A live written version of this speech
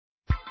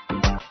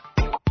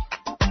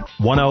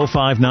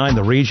1059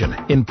 The Region,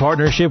 in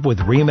partnership with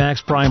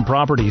RE/MAX Prime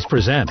Properties,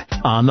 present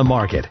On the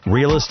Market,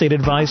 real estate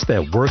advice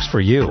that works for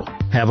you.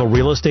 Have a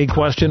real estate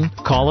question?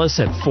 Call us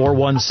at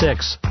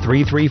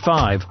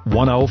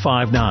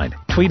 416-335-1059.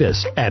 Tweet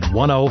us at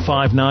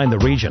 1059 The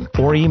Region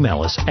or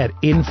email us at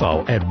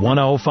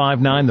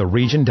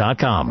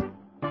info@1059theregion.com.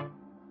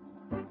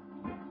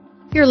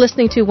 You're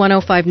listening to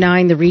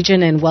 1059 The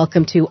Region, and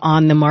welcome to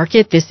On the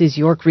Market. This is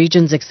York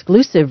Region's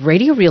exclusive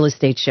radio real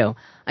estate show.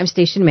 I'm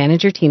station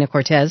manager Tina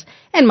Cortez,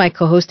 and my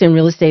co-host and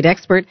real estate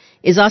expert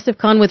is Asif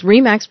Khan with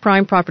RE/MAX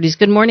Prime Properties.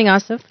 Good morning,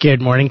 Asif.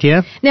 Good morning,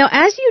 Tina. Now,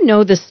 as you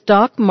know, the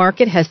stock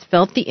market has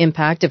felt the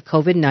impact of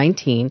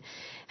COVID-19.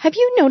 Have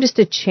you noticed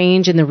a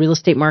change in the real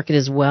estate market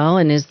as well,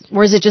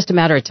 or is it just a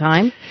matter of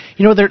time?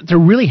 You know, there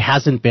really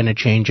hasn't been a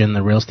change in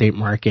the real estate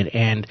market,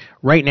 and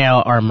right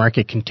now our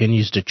market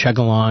continues to chug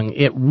along.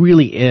 It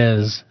really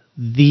is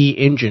the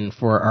engine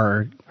for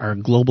our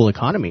global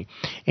economy,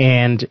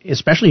 and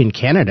especially in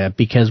Canada,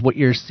 because what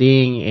you're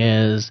seeing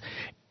is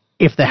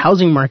if the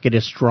housing market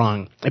is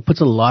strong, it puts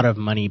a lot of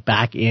money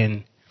back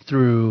in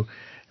through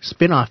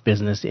spin-off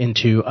business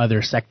into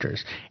other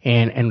sectors.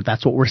 And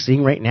that's what we're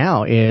seeing right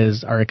now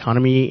is our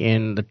economy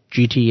in the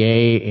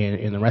GTA and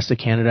in the rest of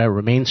Canada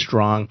remains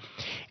strong.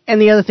 And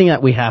the other thing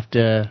that we have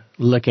to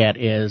look at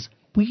is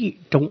we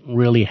don't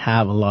really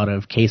have a lot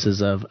of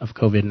cases of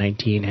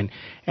COVID-19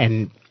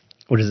 and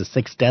what is it,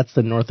 6 deaths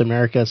in North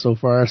America so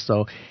far.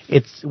 So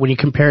it's, when you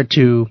compare it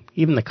to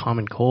even the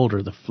common cold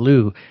or the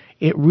flu,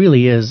 it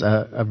really is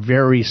a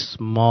very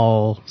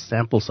small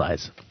sample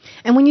size.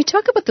 And when you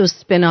talk about those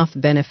spin-off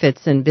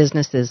benefits and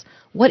businesses,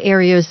 what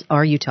areas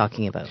are you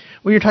talking about?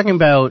 Well, you're talking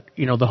about,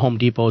 the Home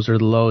Depots or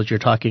the Lowe's. You're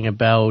talking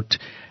about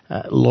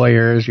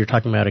lawyers. You're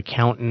talking about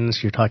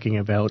accountants. You're talking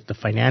about the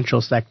financial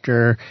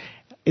sector.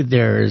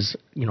 There's,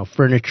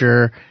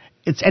 furniture.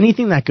 It's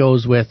anything that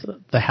goes with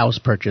the house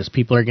purchase.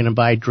 People are going to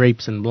buy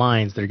drapes and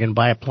blinds. They're going to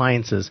buy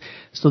appliances.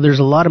 So there's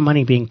a lot of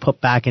money being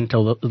put back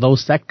into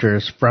those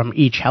sectors from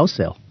each house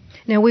sale.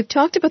 Now, we've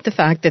talked about the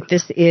fact that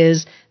this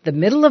is the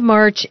middle of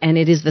March and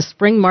it is the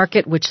spring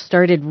market, which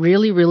started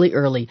really, really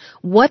early.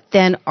 What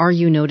then are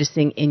you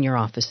noticing in your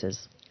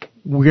offices?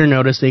 We're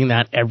noticing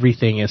that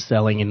everything is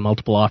selling in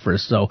multiple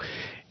offers. So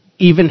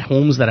even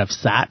homes that have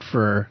sat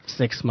for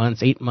 6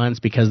 months, 8 months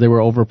because they were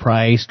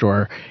overpriced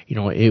or,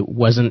 it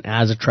wasn't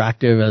as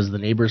attractive as the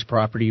neighbor's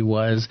property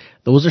was,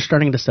 those are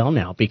starting to sell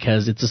now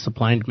because it's a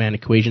supply and demand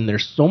equation.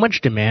 There's so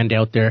much demand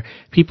out there.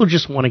 People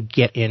just want to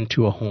get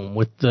into a home.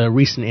 With the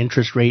recent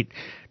interest rate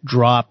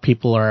drop,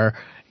 people are,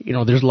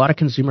 there's a lot of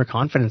consumer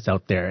confidence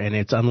out there, and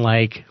it's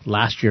unlike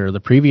last year or the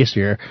previous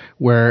year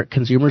where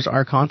consumers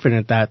are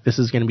confident that this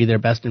is going to be their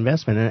best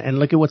investment. And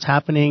look at what's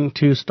happening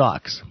to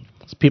stocks.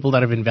 People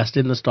that have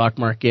invested in the stock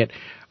market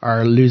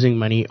are losing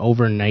money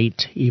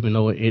overnight, even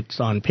though it's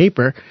on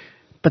paper,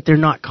 but they're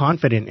not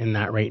confident in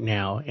that right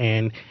now.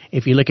 And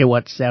if you look at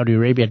what Saudi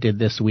Arabia did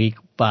this week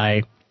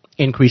by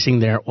increasing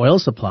their oil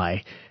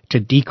supply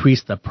to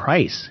decrease the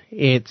price,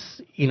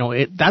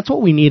 that's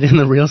what we need in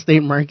the real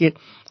estate market.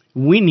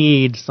 We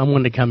need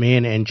someone to come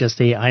in and just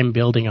say, I'm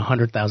building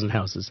 100,000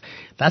 houses.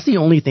 That's the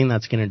only thing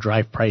that's going to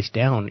drive price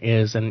down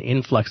is an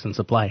influx in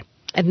supply.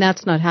 And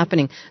that's not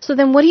happening. So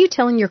then what are you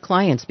telling your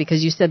clients?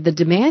 Because you said the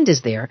demand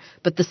is there,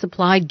 but the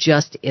supply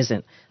just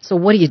isn't. So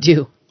what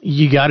do?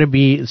 You got to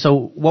be,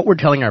 so what we're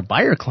telling our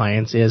buyer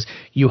clients is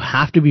you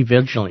have to be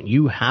vigilant.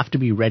 You have to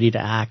be ready to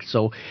act.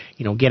 So,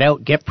 get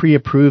out, get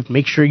pre-approved,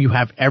 make sure you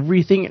have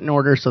everything in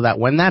order so that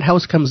when that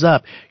house comes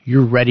up,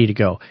 you're ready to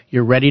go.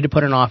 You're ready to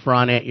put an offer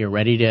on it. You're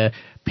ready to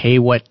pay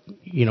what,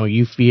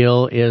 you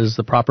feel is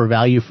the proper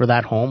value for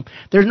that home.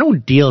 There's no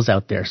deals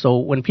out there. So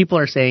when people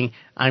are saying,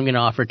 I'm going to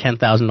offer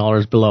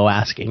 $10,000 below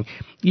asking,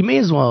 you may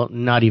as well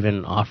not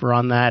even offer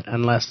on that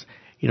unless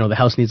the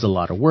house needs a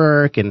lot of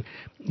work and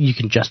you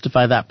can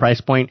justify that price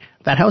point.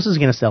 That house is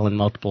going to sell in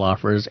multiple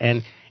offers,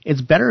 and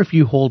it's better if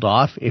you hold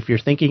off. If you're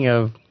thinking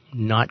of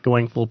not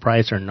going full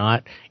price or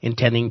not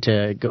intending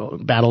to go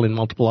battle in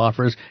multiple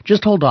offers,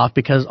 just hold off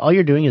because all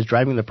you're doing is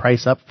driving the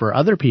price up for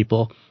other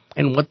people.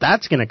 And what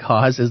that's going to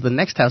cause is the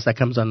next house that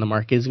comes on the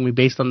market is going to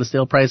be based on the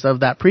sale price of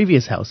that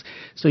previous house.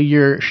 So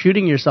you're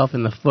shooting yourself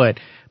in the foot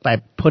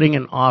by putting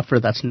an offer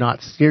that's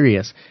not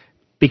serious,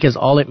 because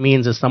all it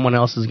means is someone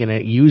else is going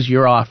to use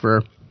your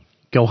offer,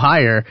 go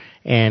higher,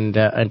 and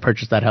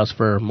purchase that house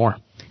for more.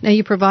 Now,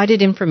 you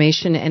provided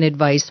information and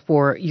advice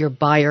for your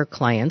buyer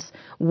clients.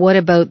 What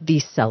about the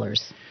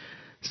sellers?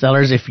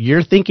 Sellers, if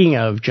you're thinking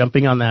of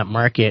jumping on that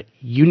market,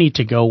 you need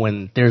to go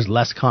when there's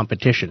less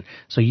competition.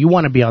 So you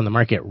want to be on the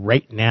market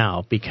right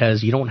now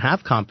because you don't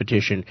have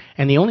competition.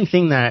 And the only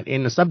thing that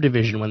in a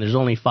subdivision, when there's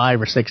only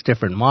 5 or 6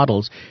 different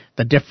models,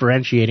 the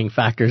differentiating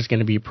factor is going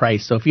to be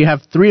price. So if you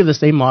have 3 of the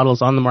same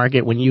models on the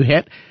market, when you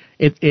hit,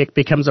 it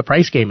becomes a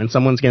price game. And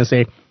someone's going to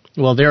say,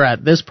 well, they're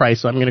at this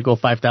price, so I'm going to go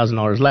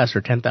 $5,000 less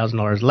or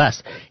 $10,000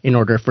 less in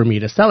order for me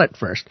to sell it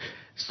first.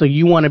 So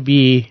you want to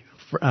be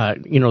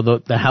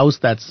the house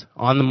that's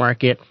on the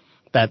market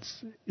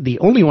that's the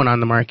only one on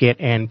the market,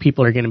 and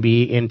people are going to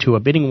be into a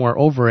bidding war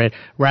over it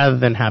rather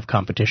than have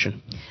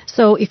competition.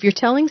 So if you're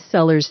telling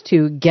sellers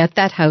to get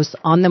that house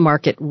on the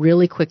market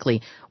really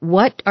quickly,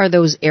 what are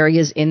those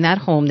areas in that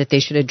home that they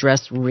should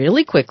address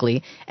really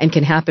quickly and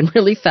can happen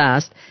really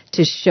fast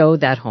to show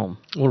that home?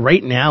 Well,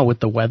 right now with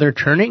the weather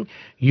turning,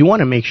 you want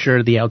to make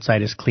sure the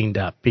outside is cleaned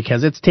up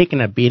because it's taken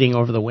a beating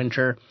over the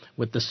winter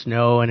with the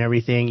snow and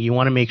everything. You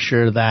want to make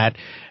sure that,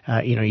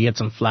 you get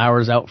some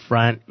flowers out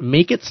front.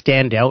 Make it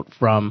stand out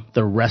from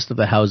the rest of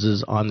the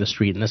houses on the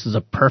street. And this is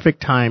a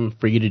perfect time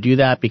for you to do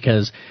that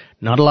because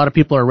not a lot of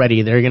people are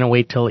ready. They're going to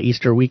wait till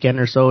Easter weekend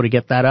or so to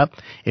get that up.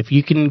 If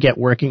you can get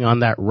working on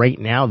that right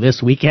now,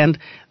 this weekend,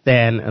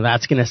 then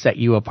that's going to set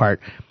you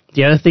apart.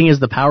 The other thing is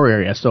the power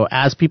area. So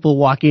as people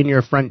walk in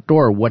your front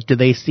door, what do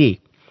they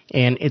see?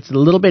 And it's a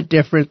little bit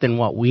different than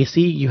what we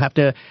see. You have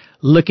to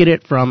look at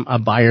it from a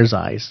buyer's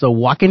eyes. So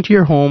walk into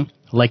your home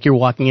like you're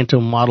walking into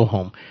a model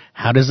home.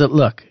 How does it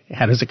look?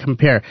 How does it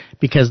compare?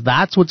 Because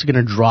that's what's going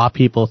to draw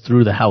people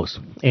through the house.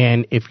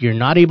 And if you're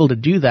not able to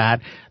do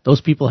that,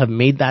 those people have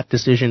made that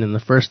decision in the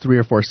first 3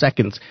 or 4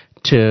 seconds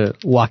to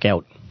walk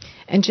out.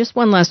 And just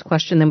one last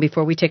question then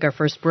before we take our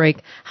first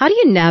break. How do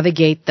you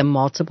navigate the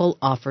multiple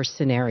offer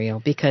scenario?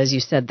 Because you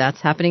said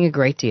that's happening a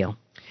great deal.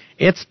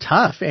 It's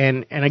tough.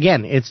 And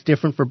again, it's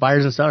different for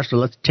buyers and sellers. So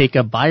let's take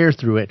a buyer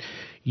through it.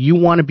 You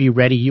want to be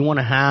ready. You want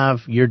to have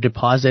your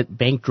deposit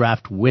bank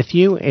draft with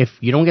you. If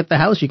you don't get the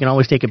house, you can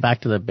always take it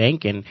back to the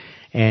bank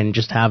and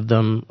just have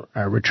them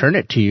return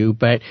it to you.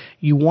 But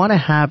you want to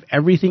have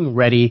everything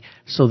ready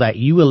so that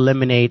you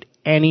eliminate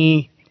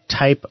any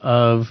type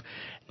of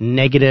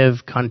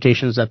negative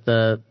connotations that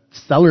the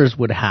sellers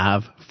would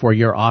have for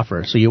your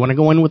offer. So you want to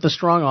go in with a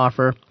strong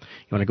offer.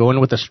 You want to go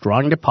in with a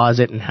strong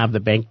deposit and have the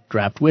bank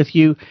draft with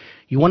you.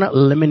 You want to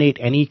eliminate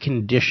any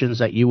conditions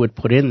that you would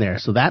put in there.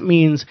 So that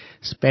means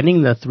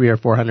spending the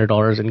 $300 or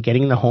 $400 and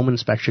getting the home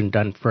inspection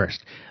done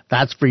first.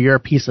 That's for your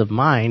peace of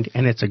mind,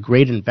 and it's a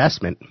great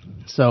investment.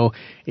 So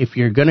if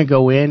you're going to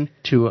go in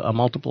to a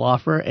multiple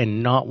offer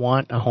and not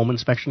want a home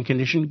inspection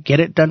condition, get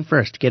it done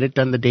first. Get it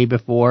done the day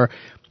before.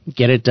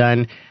 Get it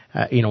done,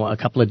 a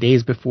couple of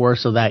days before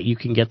so that you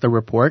can get the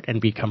report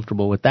and be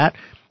comfortable with that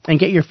and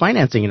get your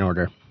financing in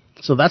order.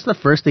 So that's the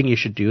first thing you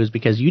should do is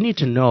because you need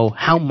to know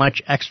how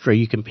much extra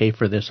you can pay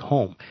for this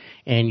home.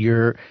 And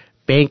your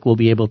bank will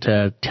be able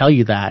to tell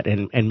you that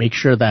and make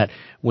sure that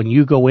when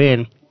you go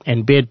in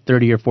and bid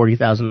 $30,000 or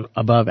 $40,000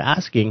 above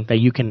asking, that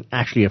you can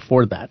actually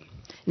afford that.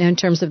 Now, in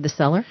terms of the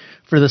seller?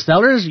 For the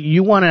sellers,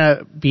 you want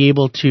to be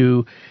able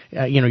to,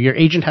 your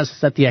agent has to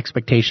set the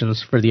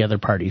expectations for the other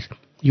parties.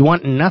 You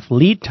want enough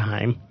lead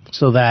time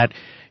so that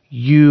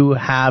you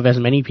have as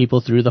many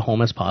people through the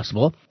home as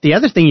possible. The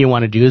other thing you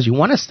want to do is you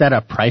want to set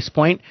a price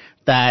point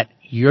that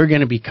you're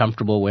going to be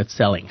comfortable with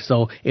selling.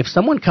 So if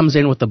someone comes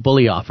in with a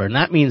bully offer, and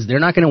that means they're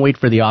not going to wait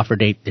for the offer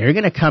date, they're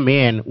going to come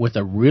in with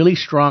a really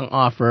strong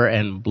offer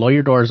and blow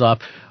your doors off.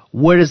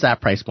 What is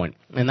that price point?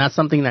 And that's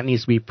something that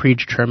needs to be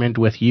predetermined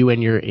with you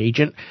and your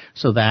agent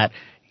so that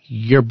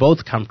you're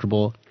both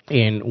comfortable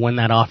in when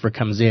that offer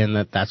comes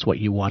in, that's what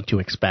you want to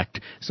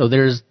expect. So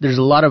there's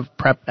a lot of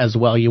prep as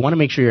well. You want to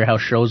make sure your house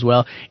shows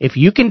well. If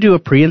you can do a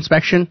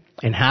pre-inspection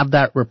and have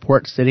that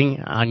report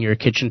sitting on your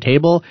kitchen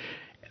table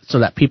so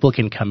that people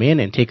can come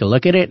in and take a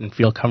look at it and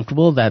feel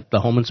comfortable that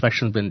the home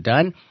inspection's been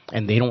done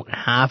and they don't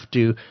have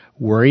to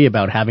worry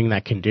about having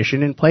that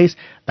condition in place,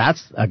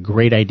 that's a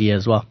great idea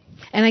as well.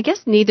 And I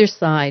guess neither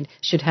side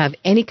should have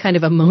any kind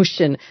of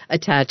emotion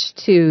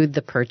attached to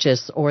the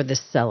purchase or the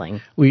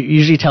selling. We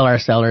usually tell our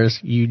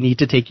sellers, you need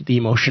to take the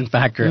emotion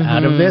factor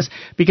out of this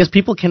because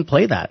people can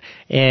play that.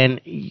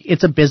 And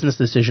it's a business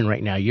decision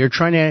right now. You're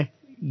trying to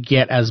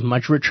get as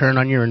much return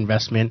on your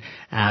investment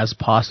as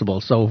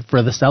possible. So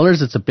for the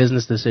sellers, it's a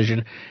business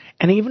decision.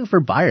 And even for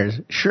buyers,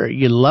 sure,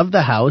 you love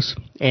the house.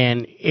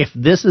 And if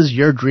this is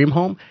your dream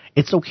home,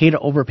 it's okay to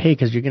overpay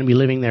because you're going to be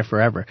living there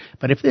forever.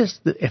 But if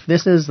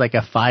this is like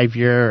a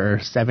 5-year or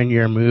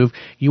 7-year move,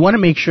 you want to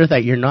make sure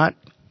that you're not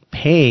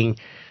paying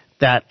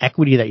that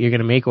equity that you're going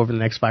to make over the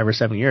next 5 or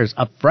 7 years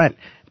up front,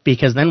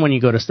 because then when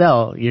you go to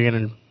sell, you're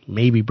going to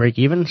maybe break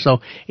even.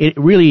 So it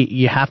really,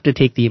 you have to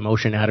take the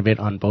emotion out of it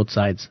on both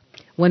sides.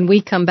 When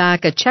we come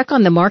back, a check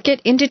on the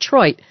market in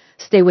Detroit.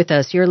 Stay with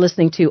us. You're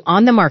listening to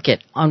On the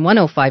Market on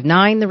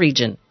 105.9 The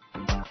Region.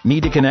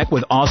 Need to connect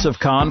with Asif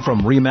Khan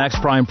from RE/MAX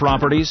Prime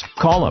Properties?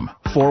 Call him,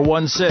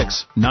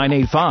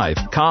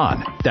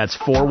 416-985-KHAN. That's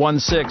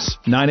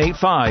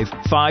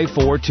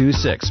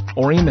 416-985-5426.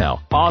 Or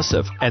email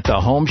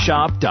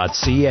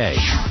asif@thehomeshop.ca.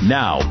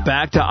 Now,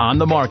 back to On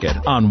the Market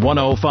on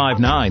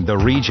 105.9 The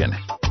Region.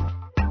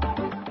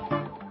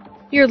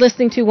 You're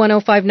listening to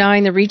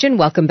 105.9 The Region.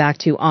 Welcome back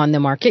to On the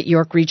Market,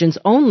 York Region's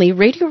only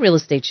radio real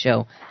estate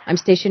show. I'm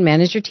station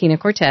manager Tina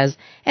Cortez,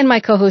 and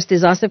my co-host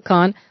is Asif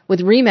Khan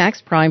with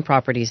RE/MAX Prime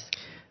Properties.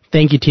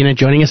 Thank you, Tina.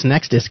 Joining us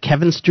next is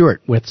Kevin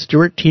Stewart with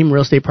Stewart Team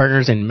Real Estate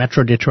Partners in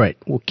Metro Detroit.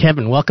 Well,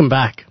 Kevin, welcome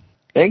back.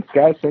 Thanks,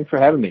 guys. Thanks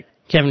for having me.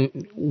 Kevin,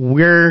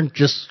 we're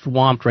just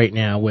swamped right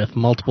now with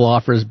multiple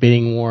offers,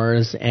 bidding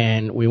wars,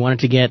 and we wanted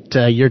to get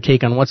your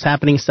take on what's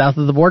happening south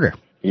of the border.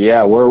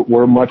 Yeah,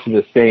 we're much of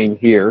the same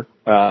here.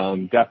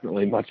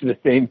 Definitely much of the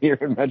same here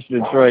in Metro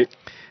Detroit.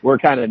 We're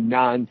kind of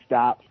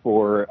nonstop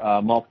for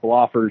multiple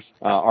offers.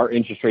 Our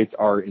interest rates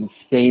are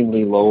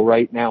insanely low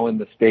right now in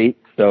the state.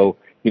 So,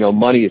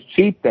 money is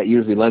cheap. That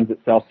usually lends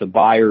itself to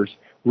buyers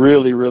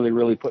really, really,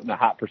 really putting a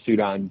hot pursuit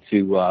on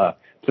to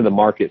the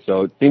market.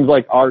 So it seems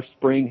like our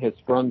spring has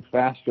sprung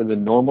faster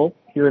than normal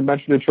here in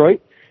Metro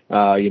Detroit.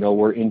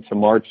 We're into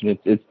March, and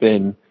it's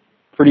been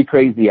pretty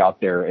crazy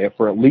out there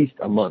for at least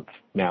a month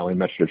now in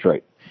Metro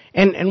Detroit.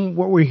 And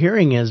what we're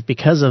hearing is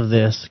because of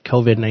this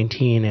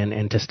COVID-19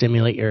 and to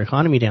stimulate your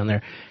economy down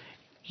there,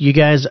 you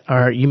guys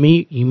you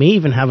may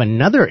even have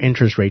another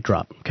interest rate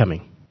drop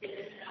coming.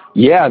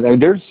 Yeah,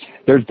 there's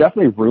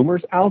definitely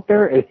rumors out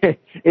there.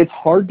 It's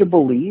hard to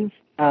believe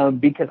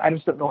because I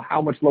just don't know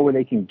how much lower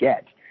they can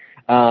get.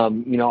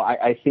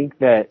 I think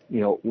that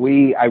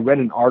I read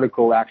an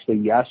article actually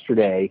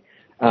yesterday.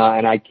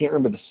 And I can't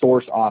remember the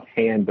source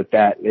offhand, but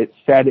that it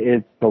said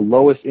it's the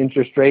lowest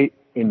interest rate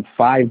in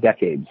 5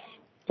 decades.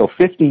 So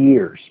 50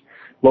 years.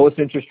 Lowest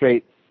interest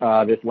rate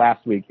this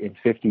last week in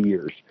 50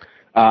 years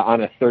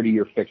on a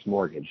 30-year fixed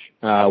mortgage,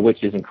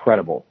 which is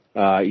incredible.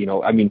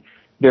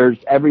 There's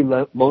every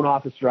loan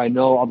officer I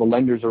know, all the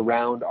lenders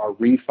around are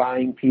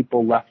refining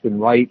people left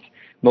and right.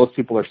 Most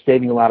people are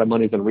saving a lot of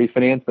money on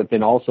refinance, but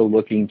then also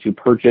looking to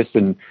purchase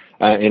and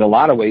in a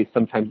lot of ways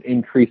sometimes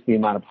increase the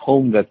amount of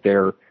home that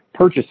they're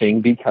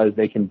purchasing because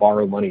they can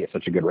borrow money at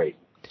such a good rate.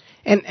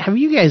 And have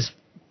you guys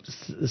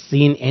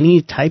seen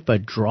any type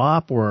of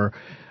drop or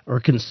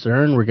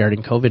concern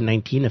regarding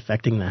COVID-19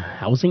 affecting the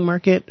housing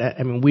market?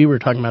 I mean, we were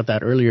talking about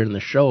that earlier in the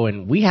show,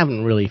 and we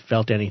haven't really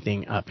felt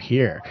anything up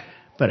here.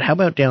 But how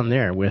about down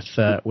there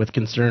with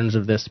concerns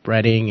of this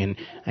spreading? And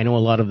I know a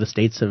lot of the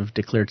states have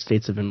declared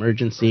states of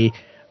emergency.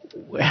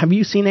 Have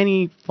you seen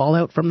any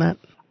fallout from that?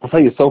 I'll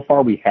tell you, so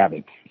far we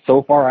haven't.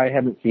 So far I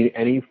haven't seen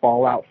any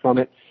fallout from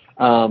it.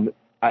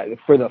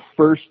 For the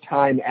first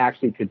time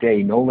actually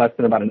today, no less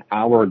than about an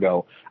hour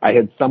ago, I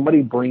had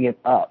somebody bring it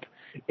up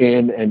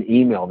in an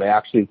email.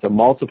 It's a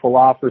multiple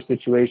offer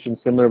situation,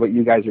 similar to what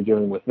you guys are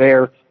dealing with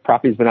there.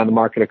 Property's been on the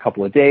market a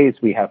couple of days.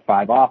 We have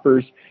 5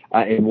 offers.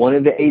 And one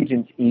of the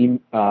agents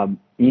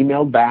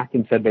emailed back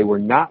and said they were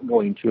not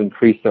going to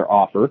increase their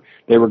offer.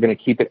 They were going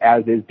to keep it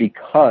as is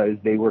because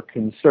they were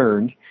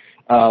concerned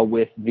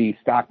with the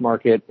stock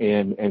market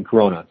and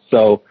Corona.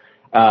 So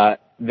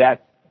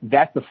that's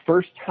the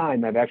first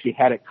time I've actually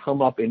had it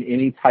come up in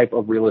any type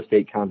of real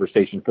estate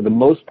conversation. For the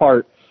most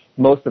part,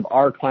 most of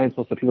our clients,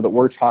 most of the people that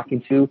we're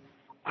talking to,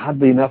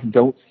 oddly enough,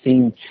 don't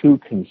seem too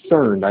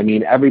concerned. I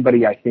mean,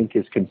 everybody, I think,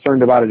 is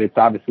concerned about it. It's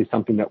obviously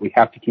something that we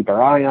have to keep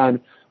our eye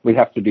on. We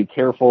have to be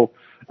careful.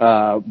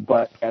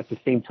 But at the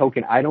same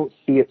token, I don't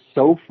see it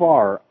so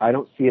far. I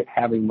don't see it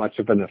having much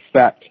of an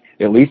effect,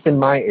 at least in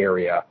my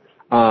area,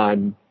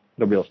 on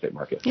the real estate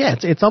market. Yeah,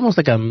 it's almost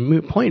like a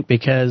moot point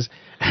because,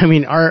 I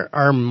mean,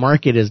 our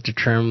market is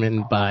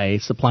determined by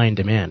supply and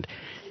demand,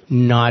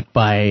 not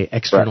by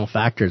external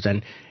factors.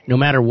 And no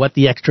matter what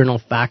the external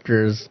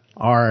factors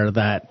are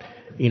that,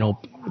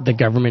 the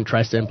government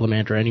tries to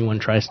implement or anyone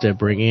tries to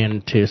bring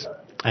in to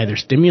either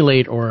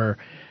stimulate or,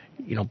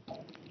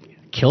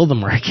 kill the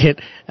market,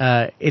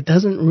 it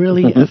doesn't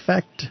really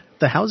affect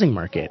the housing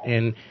market.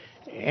 And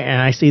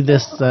I see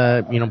this,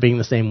 being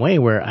the same way,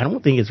 where I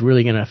don't think it's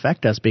really going to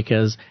affect us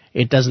because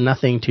it does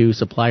nothing to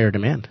supply or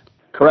demand.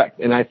 Correct.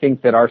 And I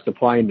think that our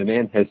supply and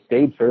demand has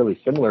stayed fairly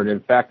similar. And in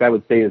fact, I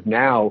would say is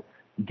now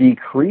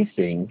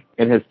decreasing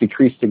and has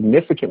decreased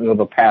significantly over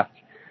the past,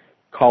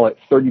 call it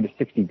 30 to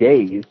 60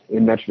 days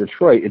in Metro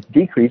Detroit. It's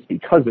decreased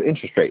because of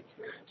interest rates.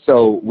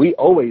 So we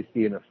always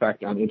see an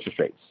effect on interest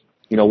rates.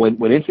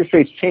 When interest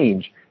rates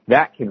change,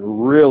 that can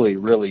really,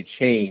 really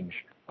change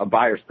a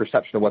buyer's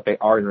perception of what they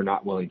are and are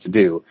not willing to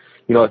do.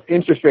 If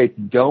interest rates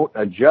don't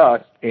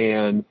adjust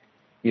and,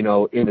 in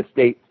the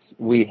States,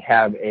 we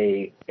have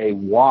a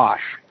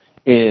wash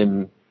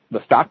in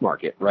the stock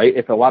market, right?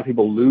 If a lot of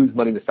people lose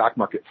money in the stock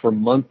market for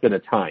months at a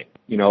time,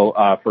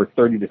 for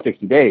 30 to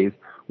 60 days,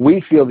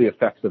 we feel the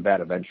effects of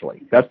that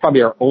eventually. That's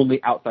probably our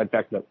only outside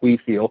effect that we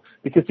feel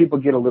because people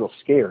get a little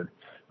scared,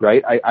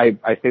 right? I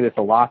say this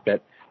a lot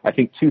that I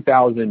think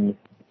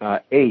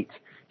 2008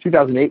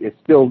 is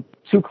still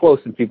too close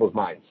in people's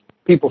minds.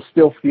 People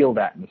still feel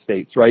that in the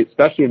States, right?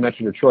 Especially in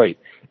Metro Detroit.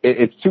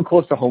 It's too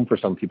close to home for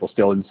some people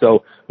still. And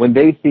so when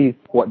they see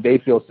what they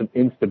feel some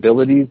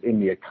instabilities in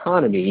the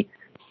economy,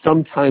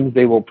 sometimes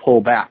they will pull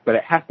back. But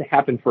it has to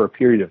happen for a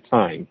period of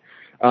time.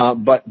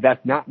 But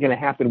that's not going to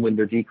happen when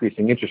they're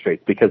decreasing interest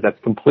rates because that's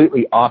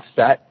completely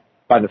offset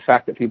by the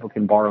fact that people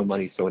can borrow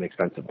money so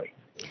inexpensively.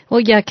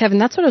 Well, yeah, Kevin,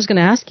 that's what I was going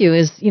to ask you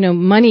is,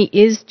 money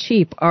is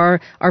cheap. Are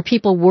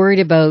people worried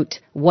about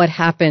what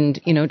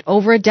happened,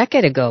 over a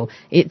decade ago?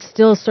 It's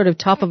still sort of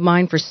top of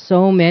mind for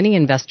so many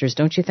investors,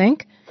 don't you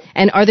think?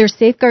 And are there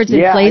safeguards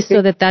in place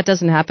so that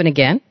doesn't happen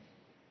again?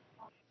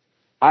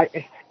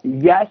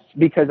 Yes,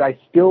 because I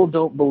still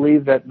don't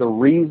believe that the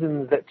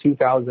reasons that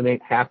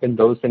 2008 happened,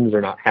 those things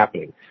are not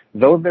happening.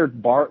 Though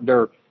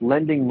they're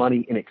lending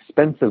money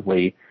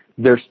inexpensively,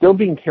 they're still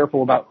being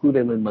careful about who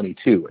they lend money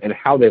to and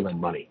how they lend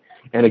money.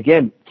 And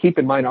again, keep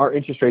in mind our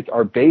interest rates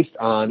are based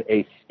on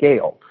a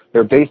scale.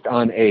 They're based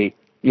on a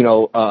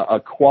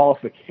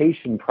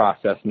qualification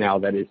process now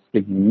that is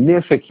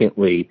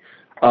significantly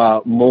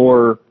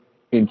more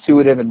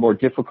intuitive and more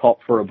difficult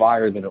for a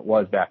buyer than it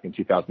was back in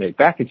 2008.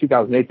 Back in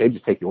 2008, they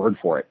just take your word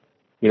for it.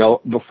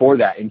 Before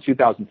that, in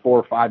 2004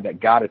 or 5,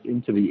 that got us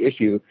into the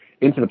issue,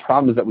 into the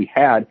problems that we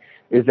had,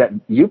 is that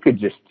you could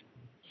just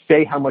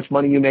say how much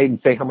money you made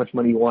and say how much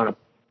money you want to,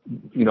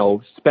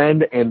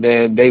 spend, and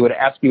then they would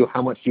ask you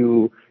how much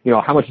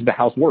how much is the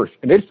house worth,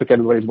 and they just took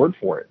everybody's word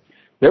for it.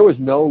 There was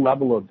no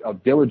level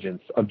of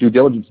due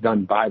diligence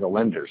done by the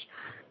lenders.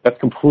 That's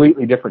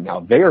completely different now.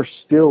 They are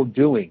still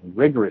doing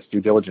rigorous due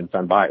diligence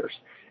on buyers.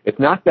 It's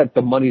not that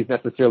the money is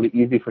necessarily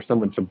easy for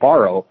someone to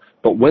borrow,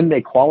 but when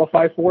they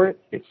qualify for it,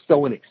 it's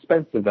so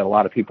inexpensive that a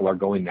lot of people are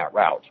going that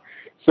route.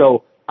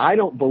 So I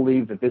don't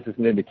believe that this is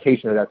an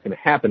indication that that's going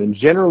to happen. And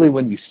generally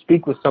when you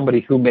speak with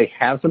somebody who may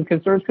have some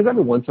concerns, because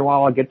every once in a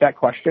while I'll get that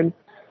question,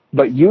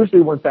 but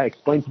usually once I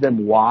explain to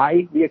them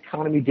why the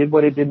economy did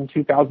what it did in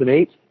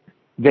 2008,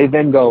 they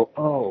then go,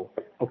 oh,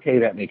 okay,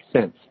 that makes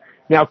sense.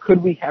 Now,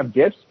 could we have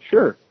dips?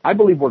 Sure. I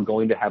believe we're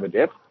going to have a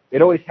dip.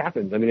 It always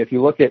happens. I mean, if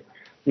you look at,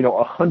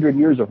 100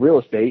 years of real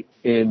estate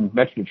in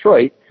Metro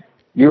Detroit,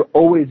 you're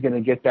always going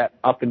to get that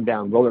up and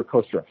down roller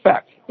coaster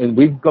effect. And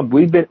we've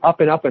been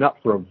up and up and up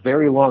for a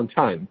very long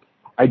time.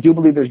 I do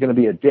believe there's going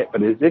to be a dip,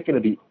 but is it going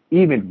to be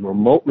even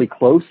remotely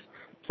close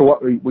to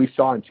what we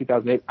saw in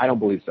 2008? I don't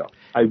believe so.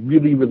 I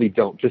really, really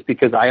don't, just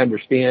because I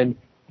understand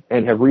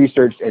and have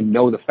researched and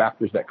know the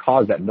factors that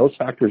cause that. And those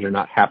factors are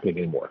not happening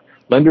anymore.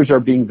 Lenders are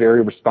being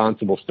very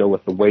responsible still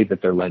with the way that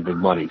they're lending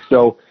money.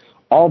 So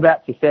all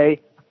that to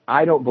say,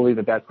 I don't believe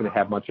that that's going to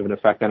have much of an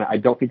effect on it. I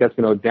don't think that's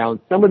going to go down.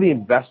 Some of the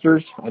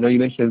investors, I know you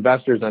mentioned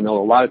investors. I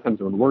know a lot of times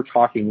when we're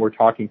talking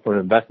from an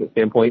investment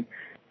standpoint.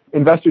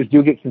 Investors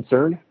do get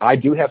concerned. I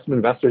do have some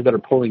investors that are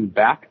pulling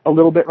back a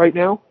little bit right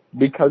now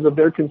because of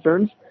their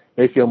concerns.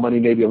 They feel money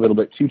may be a little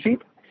bit too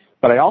cheap.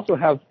 But I also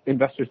have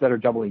investors that are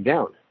doubling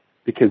down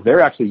because they're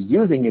actually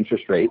using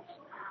interest rates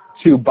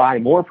to buy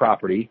more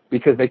property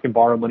because they can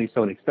borrow money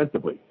so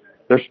inexpensively.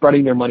 They're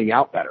spreading their money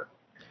out better.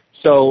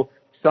 So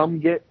some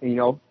get,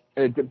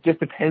 it just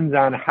depends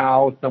on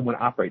how someone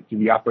operates. Do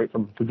you operate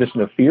from a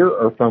position of fear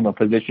or from a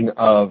position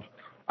of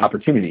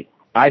opportunity?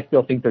 I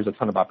still think there's a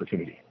ton of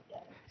opportunity.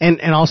 And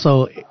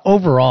also,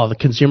 overall, the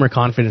consumer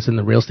confidence in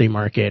the real estate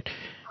market,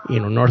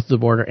 north of the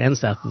border and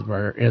south of the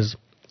border is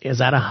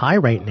at a high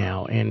right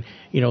now. And,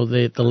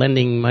 the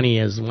lending money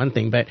is one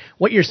thing. But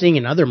what you're seeing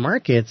in other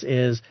markets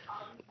is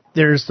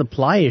there's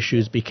supply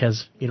issues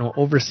because,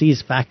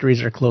 overseas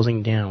factories are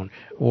closing down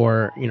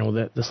or,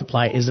 the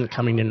supply isn't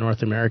coming to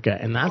North America.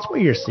 And that's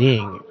what you're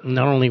seeing,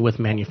 not only with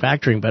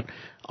manufacturing, but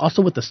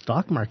also with the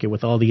stock market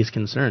with all these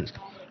concerns.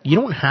 You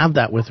don't have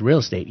that with real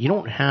estate. You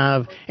don't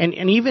have, and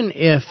even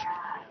if,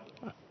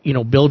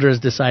 builders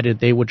decided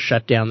they would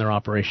shut down their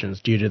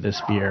operations due to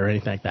this fear or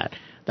anything like that,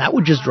 that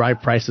would just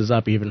drive prices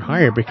up even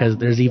higher because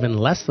there's even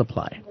less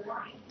supply.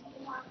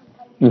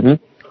 Mm-hmm.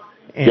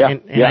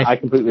 I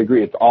completely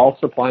agree. It's all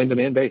supply and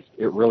demand based.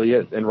 It really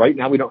is. And right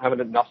now we don't have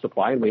enough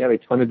supply and we have a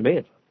ton of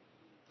demand.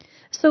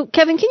 So,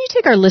 Kevin, can you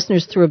take our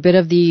listeners through a bit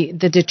of the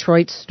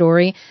Detroit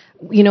story?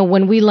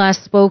 When we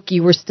last spoke,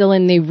 you were still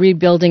in the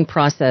rebuilding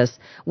process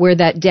where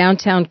that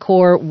downtown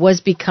core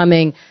was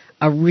becoming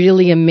a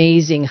really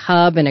amazing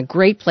hub and a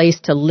great place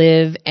to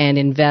live and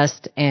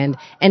invest and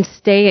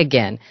stay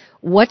again.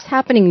 What's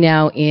happening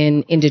now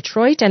in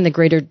Detroit and the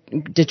greater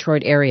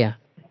Detroit area?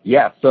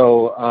 Yeah,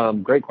 so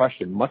great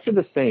question. Much of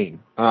the same.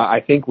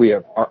 I think we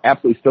are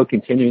absolutely still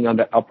continuing on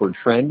that upward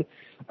trend.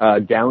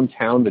 The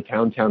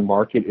downtown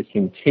market is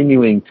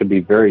continuing to be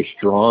very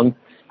strong.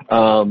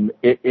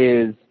 It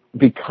is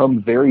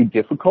become very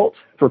difficult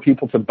for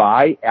people to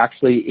buy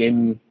actually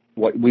in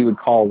what we would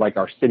call like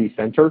our city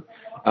center,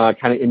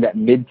 kind of in that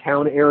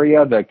midtown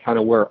area, the kind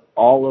of where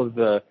all of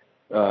the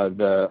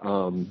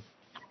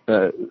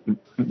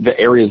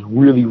areas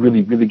really,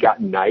 really, really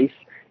gotten nice.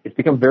 It's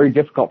become very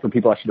difficult for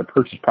people actually to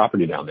purchase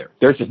property down there.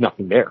 There's just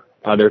nothing there.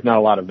 There's not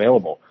a lot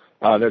available.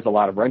 There's a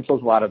lot of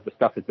rentals. A lot of the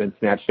stuff has been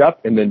snatched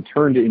up and then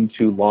turned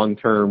into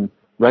long-term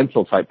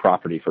rental type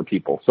property for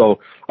people. So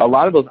a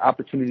lot of those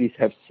opportunities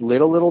have slid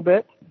a little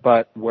bit,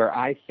 but where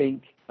I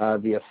think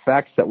the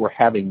effects that we're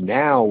having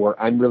now, where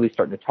I'm really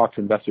starting to talk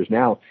to investors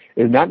now,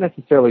 is not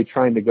necessarily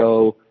trying to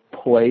go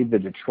play the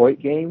Detroit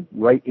game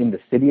right in the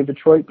city of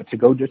Detroit, but to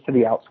go just to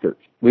the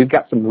outskirts. We've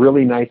got some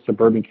really nice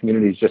suburban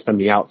communities just on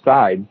the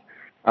outside.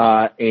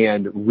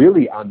 And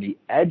really on the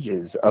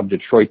edges of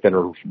Detroit that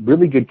are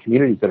really good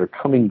communities that are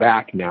coming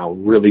back now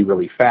really,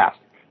 really fast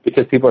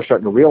because people are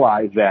starting to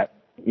realize that,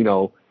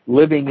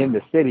 living in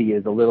the city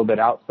is a little bit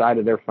outside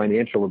of their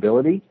financial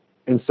ability.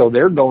 And so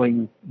they're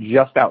going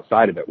just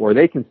outside of it where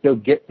they can still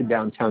get to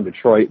downtown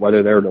Detroit,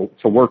 whether they're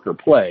to work or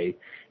play.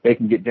 They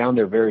can get down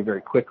there very,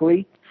 very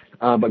quickly,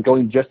 but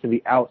going just to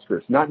the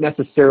outskirts, not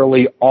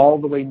necessarily all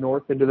the way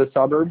north into the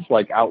suburbs,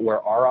 like out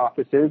where our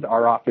office is.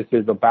 Our office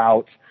is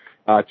about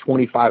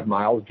 25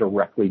 miles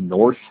directly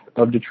north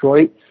of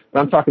Detroit. But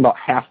I'm talking about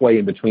halfway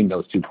in between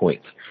those 2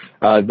 points.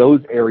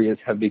 Those areas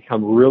have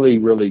become really,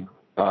 really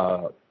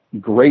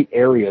great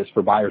areas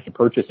for buyers to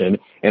purchase in.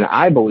 And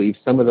I believe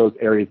some of those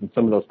areas and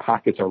some of those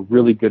pockets are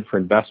really good for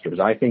investors.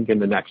 I think in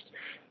the next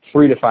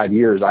 3 to 5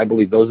 years, I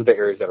believe those are the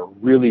areas that are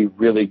really,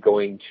 really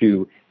going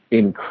to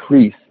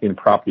increase in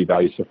property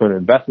value. So from an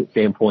investment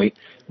standpoint,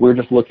 we're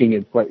just looking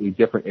in slightly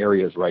different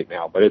areas right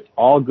now, but it's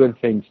all good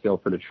things still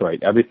for Detroit.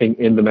 Everything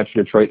in the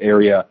Metro Detroit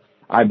area,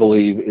 I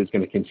believe, is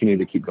going to continue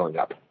to keep going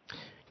up.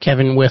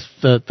 Kevin, with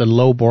the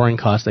low borrowing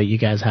costs that you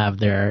guys have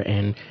there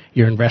and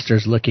your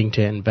investors looking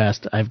to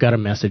invest, I've got a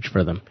message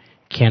for them.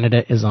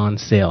 Canada is on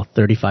sale,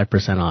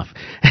 35% off.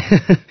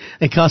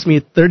 It cost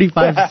me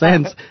 35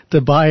 cents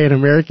to buy an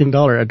American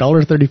dollar,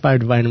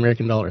 $1.35 to buy an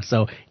American dollar.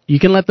 So you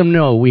can let them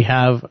know we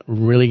have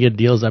really good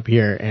deals up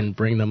here and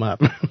bring them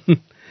up.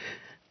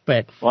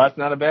 Well, that's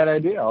not a bad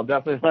idea. I'll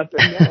definitely let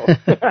them know.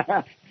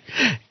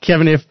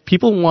 Kevin, if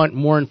people want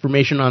more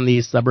information on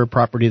these suburb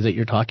properties that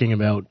you're talking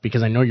about,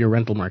 because I know your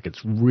rental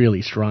market's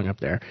really strong up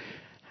there,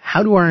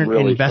 how do our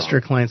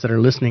investor clients that are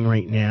listening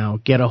right now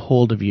get a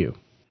hold of you?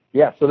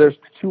 Yeah, so there's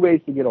 2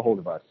 ways to get a hold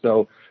of us.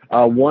 So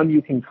one,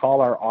 you can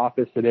call our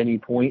office at any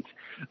point,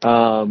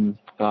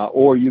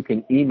 or you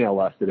can email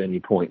us at any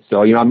point.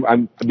 So,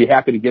 I'd be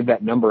happy to give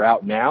that number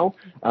out now,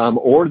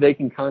 or they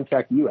can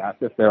contact you,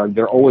 Asif.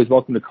 They're always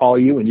welcome to call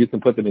you, and you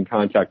can put them in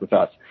contact with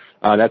us.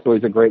 That's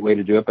always a great way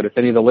to do it. But if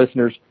any of the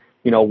listeners,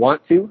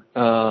 want to,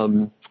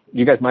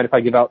 you guys mind if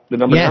I give out the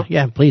number now?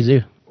 Yeah, please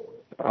do.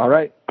 All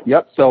right.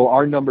 Yep. So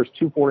our number is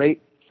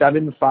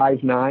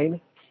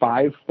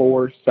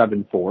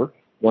 248-759-5474.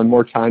 One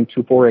more time,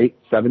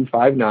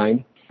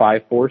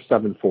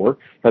 248-759-5474.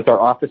 That's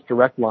our office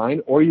direct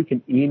line, or you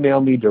can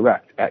email me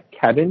direct at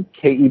Kevin,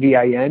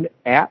 Kevin,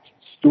 at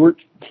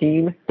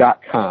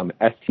StewartTeam.com,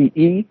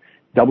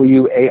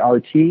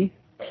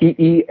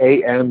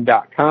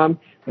 StewartTeam.com.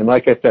 And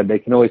like I said, they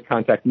can always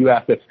contact you,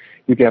 Asif.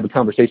 You can have a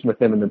conversation with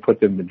them and then put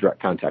them in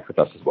direct contact with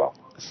us as well.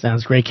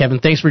 Sounds great, Kevin.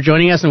 Thanks for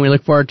joining us, and we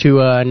look forward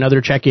to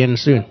another check-in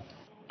soon.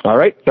 All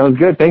right. Sounds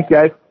good. Thanks,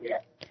 guys.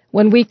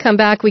 When we come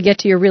back, we get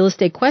to your real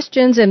estate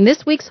questions and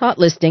this week's hot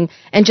listing.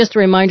 And just a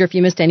reminder, if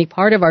you missed any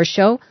part of our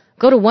show,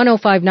 go to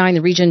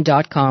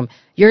 1059theregion.com.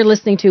 You're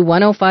listening to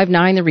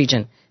 1059 The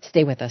Region.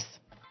 Stay with us.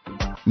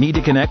 Need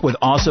to connect with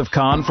Asif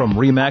Khan from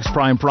RE/MAX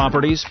Prime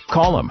Properties?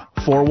 Call him,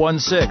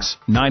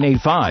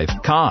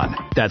 416-985-KHAN.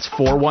 That's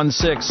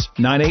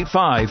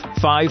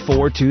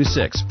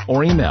 416-985-5426.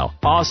 Or email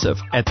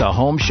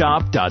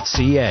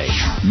asif@thehomeshop.ca.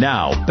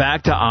 Now,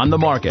 back to On the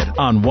Market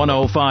on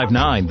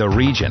 1059 The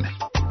Region.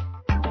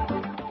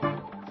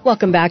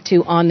 Welcome back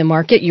to On the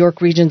Market, York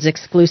Region's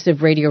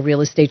exclusive radio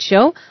real estate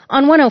show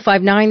on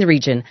 1059 The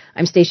Region.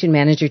 I'm station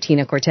manager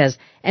Tina Cortez,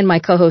 and my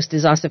co-host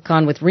is Asif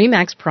Khan with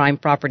RE/MAX Prime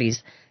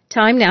Properties.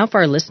 Time now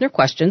for our listener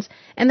questions,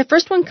 and the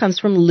first one comes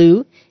from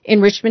Lou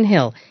in Richmond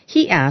Hill.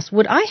 He asks,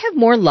 would I have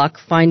more luck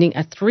finding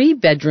a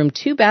 3-bedroom,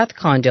 2-bath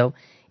condo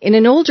in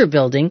an older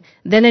building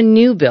than a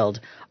new build?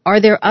 Are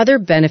there other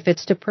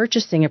benefits to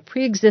purchasing a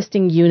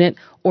pre-existing unit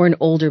or an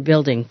older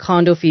building?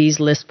 Condo fees,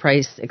 list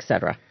price,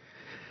 etc.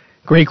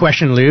 Great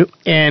question, Lou.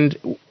 And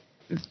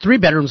 3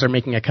 bedrooms are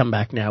making a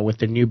comeback now with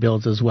the new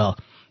builds as well.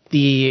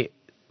 The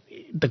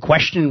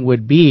question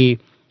would be,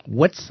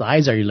 what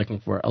size are you looking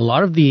for? A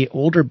lot of the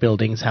older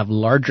buildings have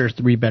larger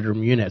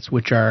 3-bedroom units,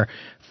 which are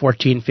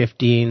 14,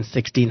 15,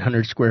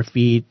 1,600 square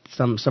feet.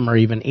 Some are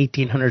even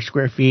 1,800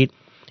 square feet.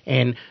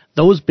 And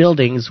those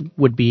buildings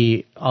would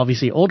be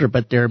obviously older,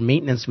 but their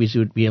maintenance fees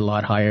would be a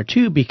lot higher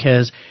too,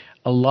 because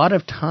a lot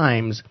of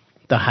times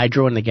the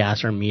hydro and the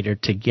gas are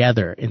metered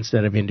together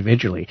instead of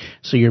individually.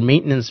 So your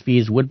maintenance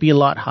fees would be a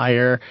lot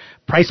higher.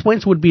 Price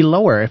points would be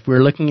lower. If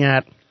we're looking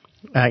at,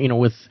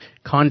 with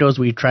condos,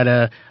 we try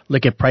to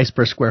look at price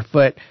per square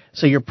foot.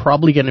 So you're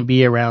probably going to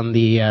be around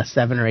the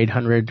 $700 or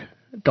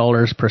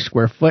 $800 per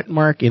square foot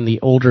mark in the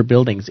older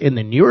buildings. In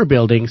the newer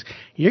buildings,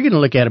 you're going to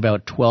look at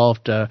about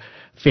 $1,200 to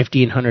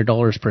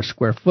 $1,500 per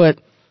square foot.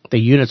 The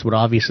units would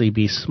obviously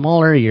be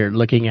smaller. You're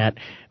looking at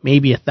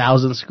maybe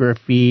 1,000 square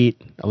feet,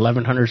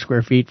 1,100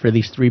 square feet for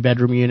these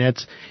 3-bedroom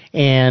units.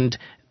 And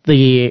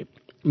the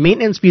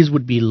maintenance fees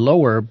would be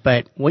lower,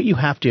 but what you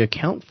have to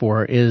account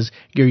for is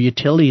your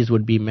utilities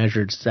would be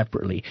measured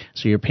separately.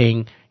 So you're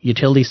paying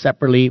utilities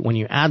separately. When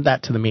you add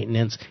that to the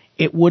maintenance,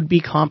 it would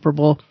be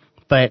comparable.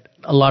 But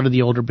a lot of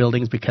the older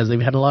buildings, because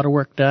they've had a lot of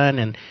work done,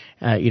 and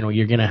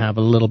you're going to have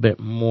a little bit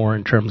more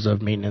in terms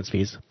of maintenance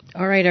fees.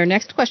 All right, our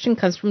next question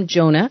comes from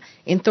Jonah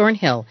in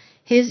Thornhill.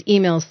 His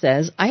email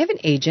says, I have an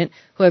agent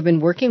who I've been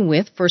working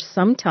with for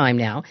some time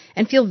now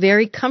and feel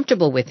very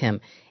comfortable with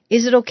him.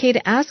 Is it okay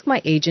to ask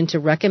my agent to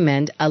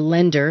recommend a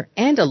lender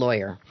and a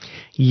lawyer?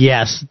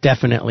 Yes,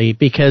 definitely,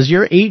 because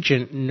your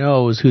agent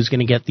knows who's going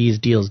to get these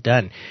deals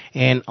done.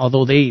 And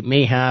although they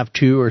may have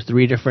 2 or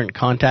 3 different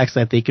contacts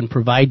that they can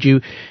provide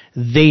you,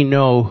 they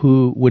know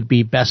who would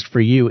be best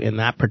for you in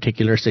that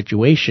particular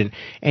situation.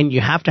 And you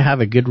have to have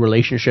a good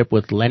relationship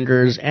with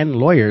lenders and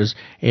lawyers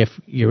if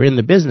you're in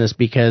the business,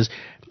 because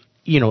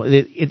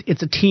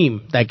it's a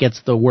team that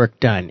gets the work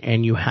done,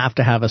 and you have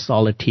to have a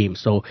solid team.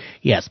 So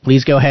yes,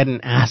 please go ahead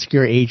and ask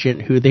your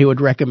agent who they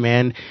would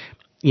recommend.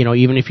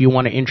 Even if you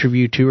want to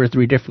interview 2 or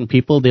 3 different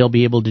people, they'll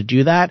be able to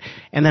do that,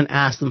 and then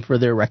ask them for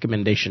their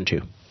recommendation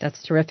too.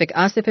 That's terrific.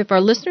 Asif, if our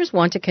listeners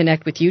want to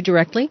connect with you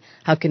directly,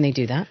 how can they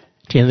do that?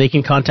 They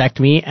can contact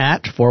me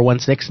at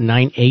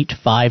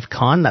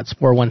 416-985-CON. That's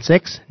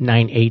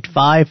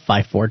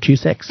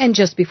 416-985-5426. And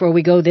just before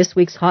we go, this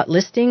week's hot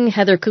listing,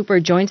 Heather Cooper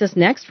joins us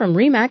next from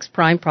RE/MAX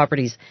Prime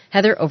Properties.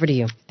 Heather, over to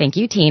you. Thank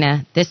you,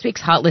 Tina. This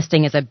week's hot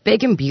listing is a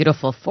big and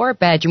beautiful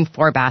 4-bedroom,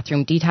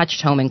 4-bathroom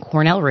detached home in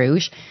Cornell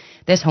Rouge.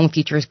 This home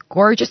features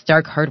gorgeous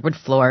dark hardwood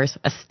floors,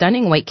 a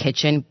stunning white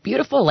kitchen,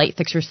 beautiful light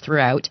fixtures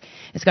throughout.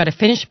 It's got a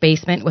finished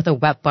basement with a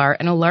wet bar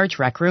and a large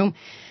rec room.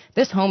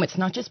 This home, it's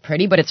not just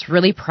pretty, but it's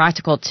really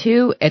practical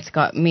too. It's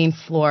got main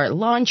floor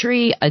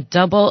laundry, a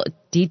double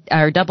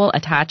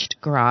attached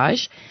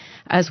garage,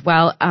 as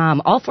well.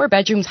 All 4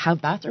 bedrooms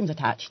have bathrooms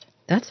attached.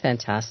 That's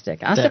fantastic.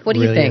 Asif, what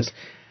do you think?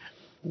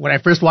 When I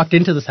first walked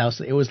into this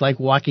house, it was like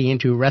walking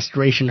into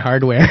Restoration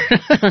Hardware.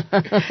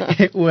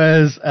 It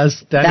was a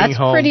stunning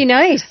home. That's pretty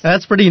nice.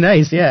 That's pretty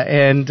nice, yeah.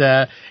 And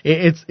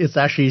it's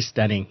actually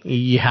stunning.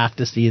 You have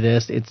to see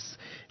this. It's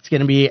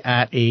going to be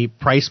at a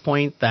price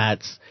point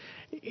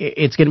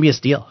it's going to be a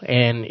steal,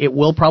 and it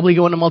will probably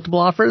go into multiple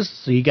offers,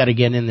 so you got to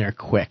get in there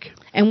quick.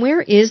 And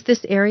where is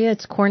this area?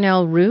 It's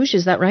Cornell Rouge,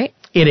 is that right?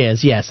 It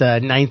is, yes,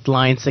 9th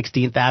line,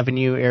 16th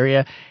Avenue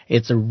area.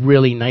 It's a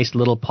really nice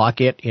little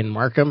pocket in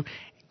Markham.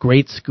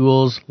 Great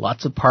schools,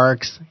 lots of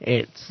parks.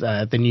 It's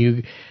the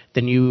new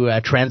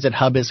transit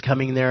hub is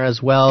coming there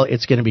as well.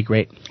 It's going to be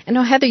great. And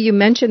now, Heather, you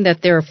mentioned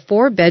that there are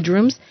 4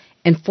 bedrooms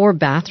and 4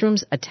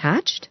 bathrooms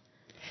attached?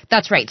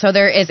 That's right. So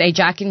there is a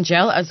Jack and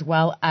Jill as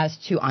well as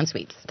 2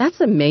 en-suites.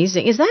 That's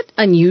amazing. Is that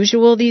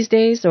unusual these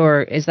days,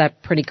 or is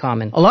that pretty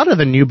common? A lot of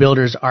the new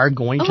builders are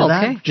going to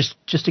that,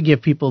 just to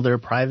give people their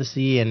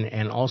privacy,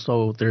 and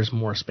also there's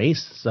more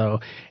space. So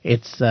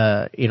it's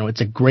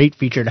it's a great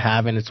feature to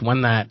have, and it's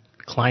one that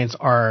clients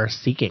are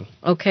seeking.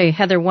 Okay,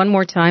 Heather, one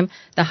more time,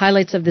 the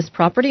highlights of this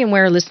property and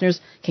where our listeners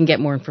can get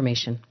more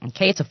information.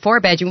 Okay, it's a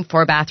 4-bedroom,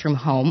 4-bathroom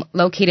home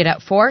located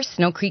at 4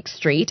 Snow Creek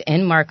Street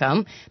in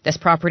Markham. This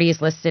property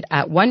is listed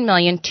at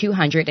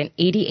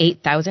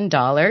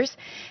 $1,288,000.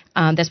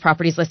 This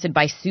property is listed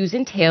by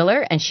Susan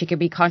Taylor, and she can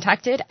be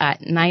contacted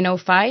at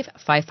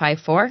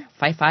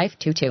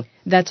 905-554-5522.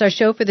 That's our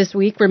show for this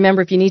week.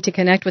 Remember, if you need to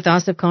connect with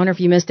Asif Khan or if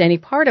you missed any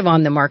part of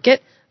On the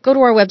Market, go to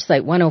our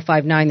website,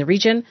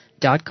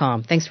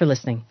 1059theregion.com. Thanks for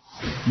listening.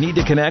 Need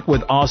to connect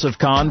with Asif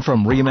Khan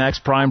from RE/MAX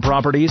Prime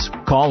Properties?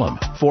 Call him,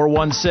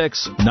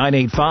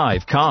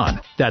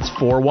 416-985-KHAN. That's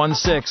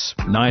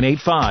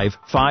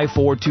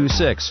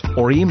 416-985-5426.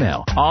 Or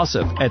email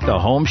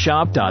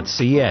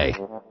asif@thehomeshop.ca.